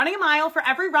Running a mile for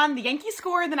every run the Yankees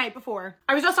scored the night before.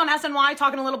 I was just on SNY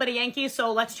talking a little bit of Yankees,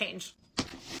 so let's change.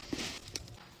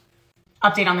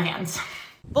 Update on the hands.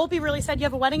 Volpe really said you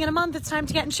have a wedding in a month. It's time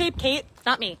to get in shape, Kate.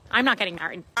 Not me. I'm not getting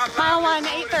married. Mile 1,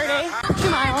 8:30. 2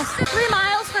 miles. 3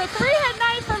 miles for a 3-hit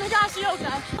night for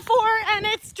Higashioka. 4, and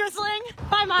it's drizzling.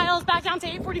 5 miles, back down to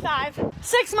 8:45.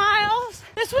 6 miles.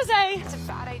 This was It's a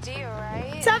bad idea,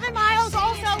 right? 7 miles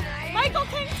also. Michael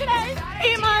King today.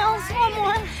 8 miles, 1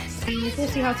 more. We'll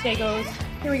see how today goes.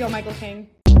 Here we go, Michael King.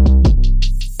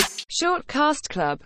 Short Cast Club.